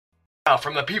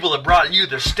from the people that brought you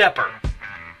the stepper,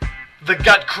 the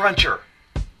gut cruncher,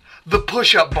 the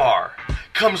push-up bar.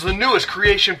 Comes the newest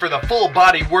creation for the full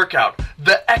body workout,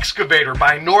 the excavator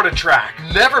by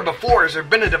NordicTrack. Never before has there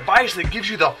been a device that gives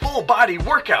you the full body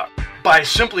workout. By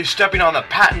simply stepping on the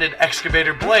patented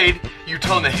excavator blade, you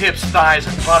tone the hips, thighs,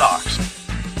 and buttocks.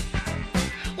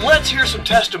 Let's hear some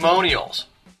testimonials.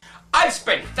 I've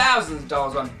spent thousands of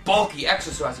dollars on bulky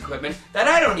exercise equipment that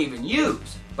I don't even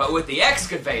use. But with the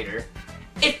excavator,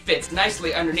 it fits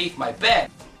nicely underneath my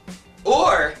bed.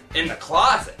 Or in the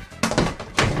closet.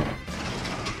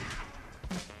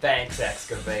 Thanks,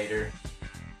 excavator.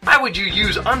 Why would you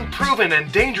use unproven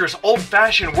and dangerous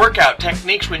old-fashioned workout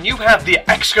techniques when you have the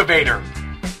excavator?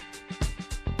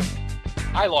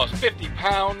 I lost 50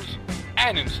 pounds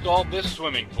and installed this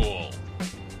swimming pool.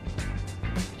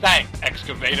 Thanks,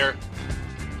 excavator.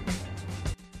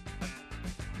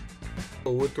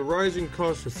 With the rising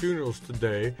cost of funerals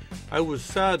today, I was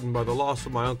saddened by the loss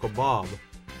of my Uncle Bob,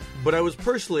 but I was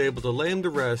personally able to lay him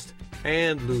to rest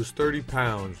and lose 30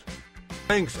 pounds.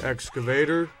 Thanks,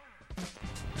 excavator.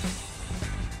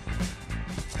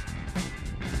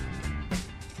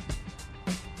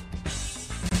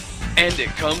 And it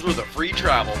comes with a free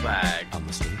travel bag.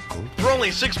 For only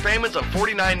 6 payments of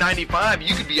 $49.95,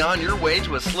 you could be on your way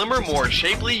to a slimmer, more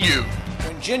shapely you.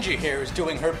 When Ginger here is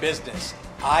doing her business,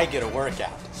 I get a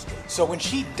workout. So when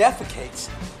she defecates,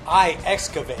 I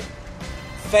excavate.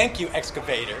 Thank you,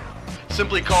 excavator.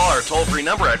 Simply call our toll-free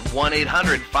number at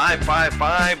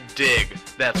 1-800-555-DIG.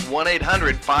 That's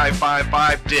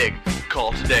 1-800-555-DIG.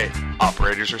 Call today.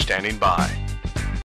 Operators are standing by.